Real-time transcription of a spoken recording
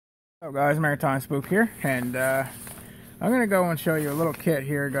Hello guys, Maritime Spook here, and I'm going to go and show you a little kit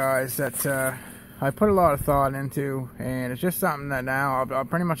here, guys, that I put a lot of thought into, and it's just something that now I'm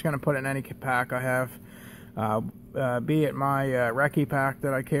pretty much going to put in any pack I have, be it my recce pack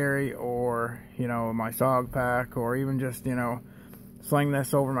that I carry, or, you know, my SOG pack, or even just, you know, sling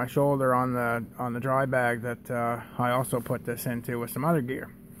this over my shoulder on the dry bag that I also put this into with some other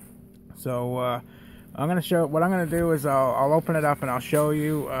gear. So I'm going to show, what I'm going to do is I'll open it up and I'll show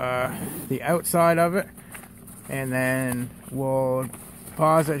you the outside of it, and then we'll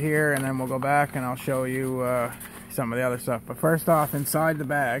pause it here and then we'll go back and I'll show you some of the other stuff. But first off, inside the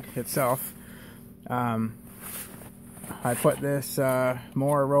bag itself, I put this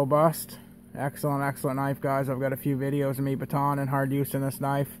more robust, excellent knife, guys. I've got a few videos of me baton and hard use in this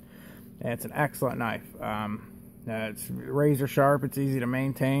knife, and it's an excellent knife. It's razor sharp, it's easy to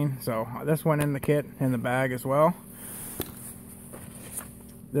maintain. So this went in the kit, in the bag as well.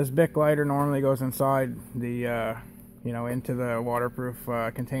 This Bic lighter normally goes inside the, you know, into the waterproof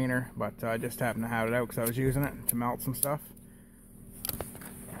container, but I just happened to have it out because I was using it to melt some stuff.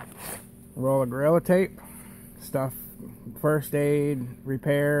 Roll of Gorilla Tape, stuff, first aid,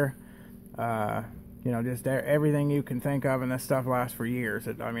 repair, you know, just everything you can think of, and this stuff lasts for years.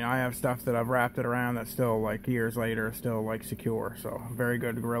 I mean, I have stuff that I've wrapped it around that's still, like, years later, still, like, secure. So, very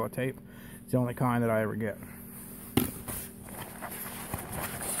good Gorilla Tape. It's the only kind that I ever get.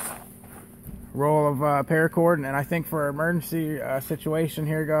 Roll of paracord, and I think for emergency situation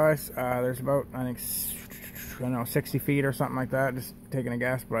here, guys, there's about, I think, I don't know, 60 feet or something like that. Just taking a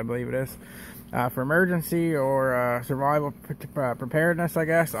guess, but I believe it is. For emergency or survival preparedness, I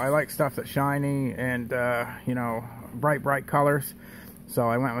guess, I like stuff that's shiny and, you know, bright colors. So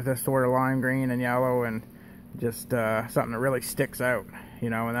I went with this sort of lime green and yellow, and just something that really sticks out, you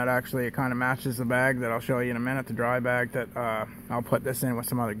know, and that actually, it kind of matches the bag that I'll show you in a minute, the dry bag that I'll put this in with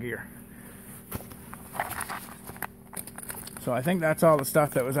some other gear. So I think that's all the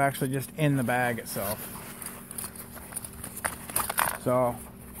stuff that was actually just in the bag itself. So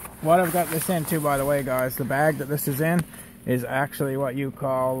what I've got this into, by the way, guys, the bag that this is in is actually what you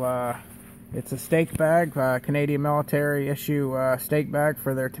call, it's a stake bag, Canadian military issue stake bag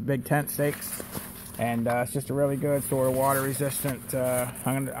for their big tent stakes. And it's just a really good sort of water resistant,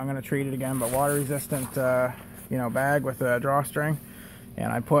 I'm gonna treat it again, but water resistant, you know, bag with a drawstring.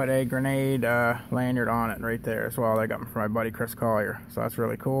 And I put a grenade lanyard on it right there as well. I got from my buddy Chris Collier. So that's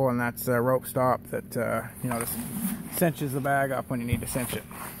really cool, and that's a rope stop that, you know, just cinches the bag up when you need to cinch it.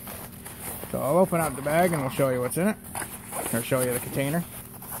 So I'll open up the bag and we'll show you what's in it, or show you the container.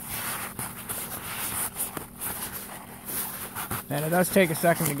 And it does take a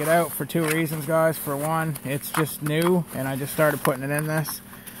second to get out for two reasons, guys. For one, it's just new and I just started putting it in this.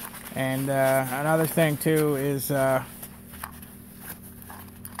 And another thing too is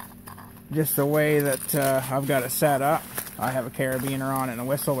just the way that I've got it set up. I have a carabiner on it and a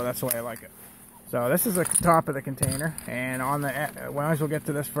whistle, but that's the way I like it. So this is the top of the container, and on the, we might as well get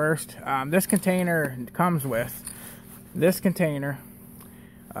to this first. This container comes with this container,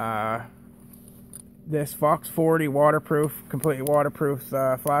 this Fox40 waterproof, completely waterproof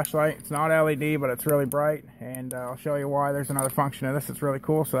flashlight. It's not LED, but it's really bright, and I'll show you why. There's another function of this that's really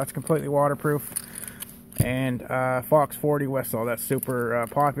cool. So that's completely waterproof. And Fox40 whistle, that's super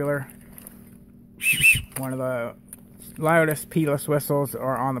popular. One of the loudest peeless whistles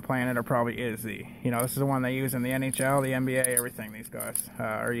on the planet, or probably is the, you know, this is the one they use in the NHL, the NBA, everything these guys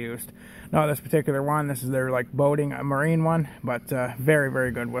are used. Not this particular one, this is their like boating, a marine one, but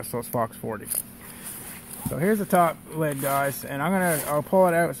very good whistles, Fox40. So here's the top lid, guys, and I'll pull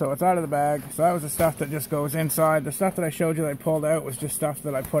it out so it's out of the bag. So that was the stuff that just goes inside. The stuff that I showed you that I pulled out was just stuff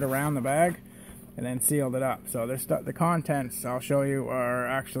that I put around the bag and then sealed it up. So there's stuff, the contents I'll show you are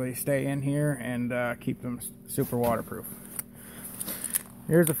actually stay in here and keep them super waterproof.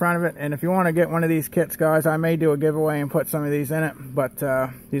 Here's the front of it, and if you want to get one of these kits, guys, I may do a giveaway and put some of these in it, but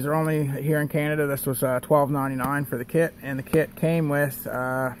these are only here in Canada. This was $12.99 for the kit, and the kit came with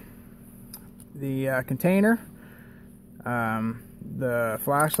the container, the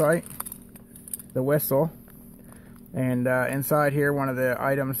flashlight, the whistle, and inside here, one of the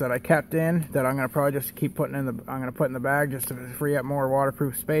items that I kept in that I'm going to probably just keep putting in the, I'm going to put in the bag just to free up more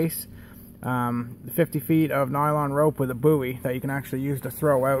waterproof space. 50 feet of nylon rope with a buoy that you can actually use to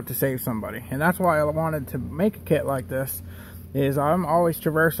throw out to save somebody. And that's why I wanted to make a kit like this, is I'm always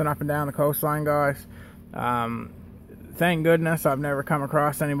traversing up and down the coastline, guys. Thank goodness I've never come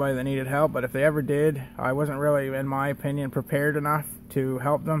across anybody that needed help, but if they ever did, I wasn't really, in my opinion, prepared enough to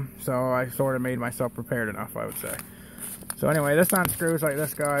help them, so I sort of made myself prepared enough, I would say. So anyway, this unscrews like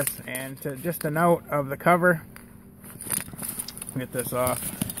this, guys, and just a note of the cover, get this off.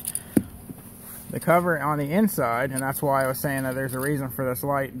 the cover on the inside, and that's why I was saying that there's a reason for this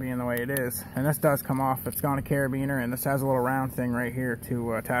light being the way it is. And this does come off. It's got a carabiner, and this has a little round thing right here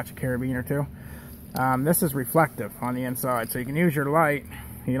to attach a carabiner to. This is reflective on the inside, so you can use your light.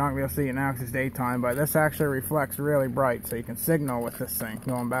 You're not going to be able to see it now because it's daytime, but this actually reflects really bright, so you can signal with this thing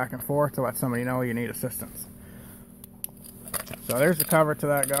going back and forth to let somebody know you need assistance. So there's the cover to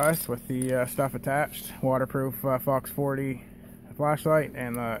that, guys, with the stuff attached. Waterproof Fox40 flashlight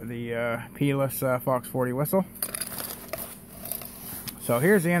and the keyless Fox40 whistle. So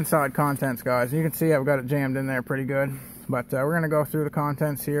here's the inside contents, guys. You can see I've got it jammed in there pretty good, but we're going to go through the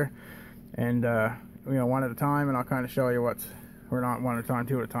contents here, and you know, one at a time, and I'll kind of show you what's, or not one at a time,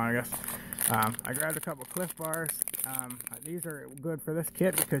 two at a time, I guess. I grabbed a couple Cliff Bars. These are good for this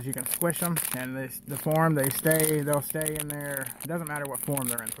kit because you can squish them, and the form, they'll stay in there. It doesn't matter what form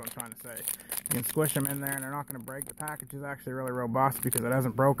they're in, is what I'm trying to say. You can squish them in there and they're not going to break. The package is actually really robust because it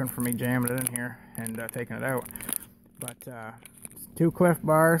hasn't broken from me jamming it in here and taking it out. But 2 Cliff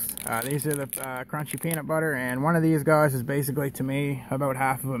Bars. These are the crunchy peanut butter, and one of these guys is basically, to me, about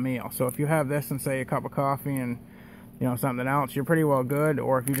half of a meal. So if you have this and say a cup of coffee and, you know, something else, you're pretty well good.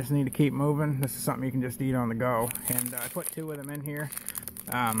 Or if you just need to keep moving, this is something you can just eat on the go. And I put 2 of them in here,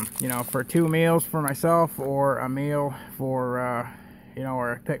 you know, for 2 meals for myself, or a meal for, you know,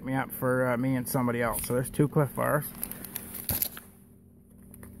 or a pick-me-up for me and somebody else. So there's 2 Cliff Bars.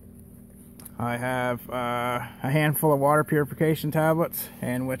 I have a handful of water purification tablets,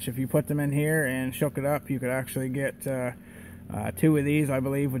 and which if you put them in here and shook it up, you could actually get 2 of these, I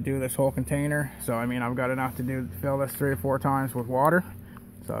believe, would do this whole container. So I mean, I've got enough to fill this 3 or 4 times with water.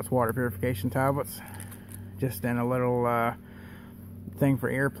 So that's water purification tablets. Just in a little thing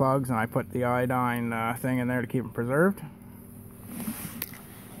for earplugs, and I put the iodine thing in there to keep them preserved.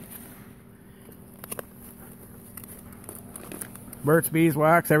 Burt's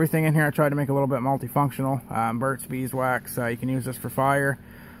Beeswax. Everything in here I tried to make a little bit multifunctional. Burt's Beeswax, you can use this for fire,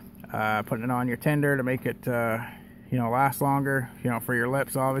 putting it on your tinder to make it you know, last longer. You know, for your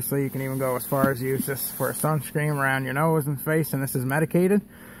lips, obviously. You can even go as far as use this for a sunscreen around your nose and face, and this is medicated.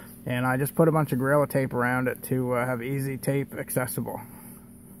 And I just put a bunch of Gorilla Tape around it to have easy tape accessible.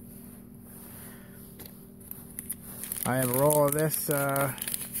 I have a roll of this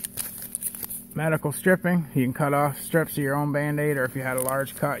medical stripping. You can cut off strips of your own band-aid, or if you had a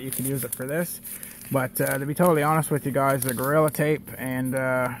large cut, you could use it for this. But to be totally honest with you guys, the Gorilla Tape and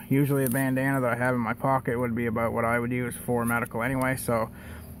usually a bandana that I have in my pocket would be about what I would use for medical anyway. So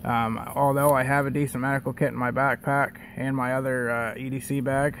although I have a decent medical kit in my backpack and my other EDC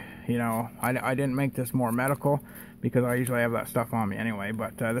bag, you know, I didn't make this more medical because I usually have that stuff on me anyway.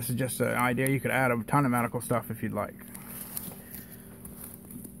 But this is just an idea. You could add a ton of medical stuff if you'd like.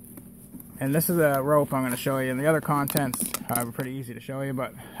 And this is a rope I'm going to show you, and the other contents are pretty easy to show you.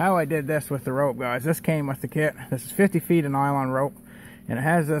 But how I did this with the rope, guys, this came with the kit. This is 50 feet of nylon rope, and it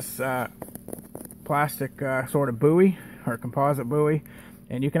has this plastic sort of buoy, or composite buoy,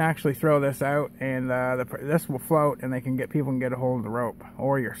 and you can actually throw this out, and this will float, and people can get a hold of the rope,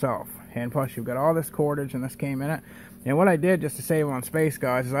 or yourself. And plus, you've got all this cordage, and this came in it. And what I did, just to save on space,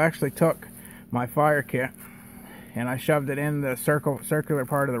 guys, is I actually took my fire kit and I shoved it in the circular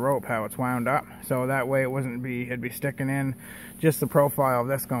part of the rope, how it's wound up, so that way it'd be sticking in just the profile of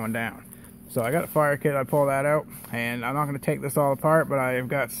this going down. So I got a fire kit, I pull that out, and I'm not going to take this all apart, but I've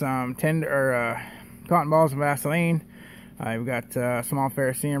got some cotton balls of Vaseline. I've got a small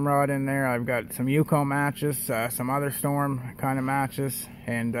ferrocerium rod in there. I've got some Yuko matches, some other storm kind of matches,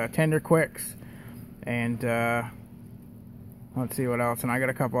 and Tinder Quicks, and let's see what else, and I got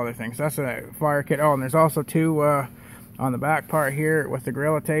a couple other things. That's a fire kit. Oh, and there's also 2 on the back part here with the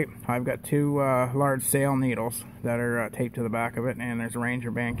Gorilla Tape. I've got 2 large sail needles that are taped to the back of it, and there's a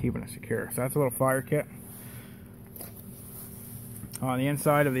Ranger band keeping it secure. So that's a little fire kit. On the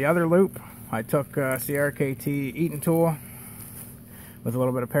inside of the other loop, I took CRKT Eaton tool with a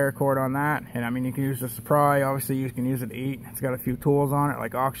little bit of paracord on that. And I mean, you can use this to pry. Obviously, you can use it to eat. It's got a few tools on it,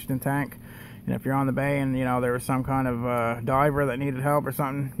 like oxygen tank. And if you're on the bay and, you know, there was some kind of diver that needed help or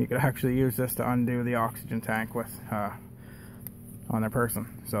something, you could actually use this to undo the oxygen tank with on their person.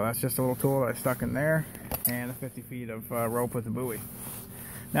 So that's just a little tool that I stuck in there, and the 50 feet of rope with the buoy.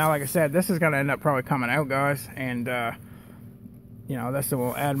 Now, like I said, this is going to end up probably coming out, guys, and you know, this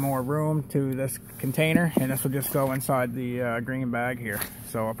will add more room to this container, and this will just go inside the green bag here.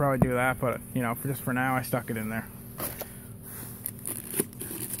 So I'll probably do that, but you know, just for now, I stuck it in there.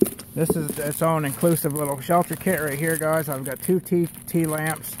 This is its own inclusive little shelter kit right here, guys. I've got 2 T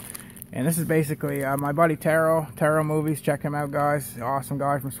lamps, and this is basically my buddy Taro Movies. Check him out, guys. Awesome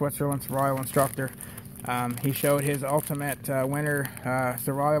guy from Switzerland, survival instructor. He showed his ultimate winter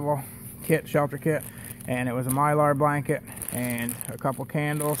survival kit, shelter kit, and it was a Mylar blanket and a couple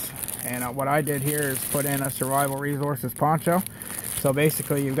candles. And what I did here is put in a Survival Resources poncho. So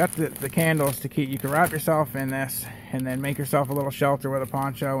basically you've got the candles to keep, you can wrap yourself in this and then make yourself a little shelter with a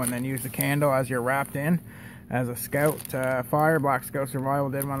poncho, and then use the candle as you're wrapped in as a scout fire. Black Scout Survival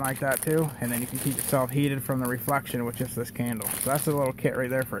did one like that too, and then you can keep yourself heated from the reflection with just this candle. So that's a little kit right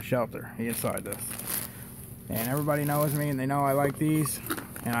there for a shelter inside this. And everybody knows me and they know I like these,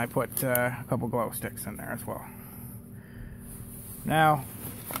 and I put a couple glow sticks in there as well. Now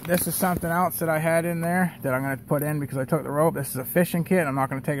this is something else that I had in there that I'm going to put in because I took the rope. This is a fishing kit. I'm not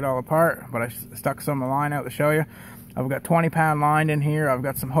going to take it all apart, but I stuck some of the line out to show you. I've got 20-pound line in here. I've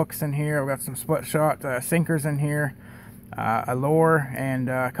got some hooks in here. I've got some split shot sinkers in here, a lure, and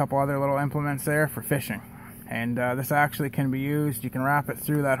a couple other little implements there for fishing. And this actually can be used. You can wrap it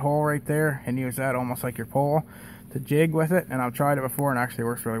through that hole right there and use that almost like your pole to jig with it. And I've tried it before and it actually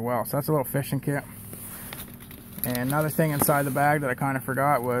works really well. So that's a little fishing kit. And another thing inside the bag that I kind of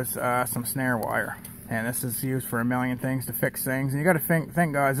forgot was some snare wire. And this is used for a million things, to fix things. And you got to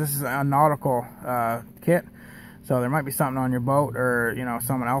think guys, this is a nautical kit. So there might be something on your boat, or you know,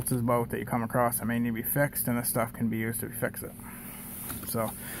 someone else's boat that you come across that may need to be fixed, and this stuff can be used to fix it.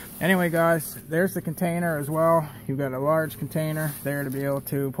 So anyway guys, there's the container as well. You've got a large container there to be able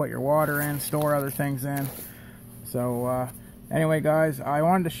to put your water in, store other things in. So anyway guys, I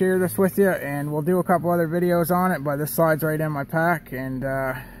wanted to share this with you, and we'll do a couple other videos on it, but this slides right in my pack, and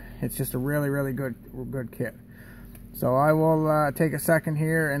it's just a really good kit. So I will take a second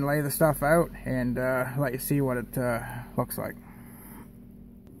here and lay the stuff out and let you see what it looks like.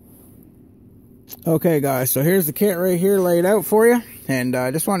 Okay guys, so here's the kit right here laid out for you, and I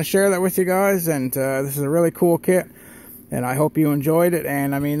just want to share that with you guys. And this is a really cool kit, and I hope you enjoyed it.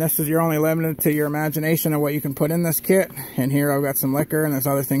 And I mean, this is, you're only limited to your imagination of what you can put in this kit. And here I've got some liquor, and there's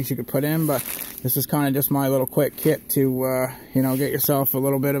other things you could put in, but this is kind of just my little quick kit to you know, get yourself a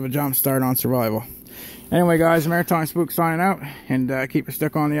little bit of a jump start on survival. Anyway guys, Maritime Spook signing out, and keep your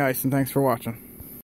stick on the ice, and thanks for watching.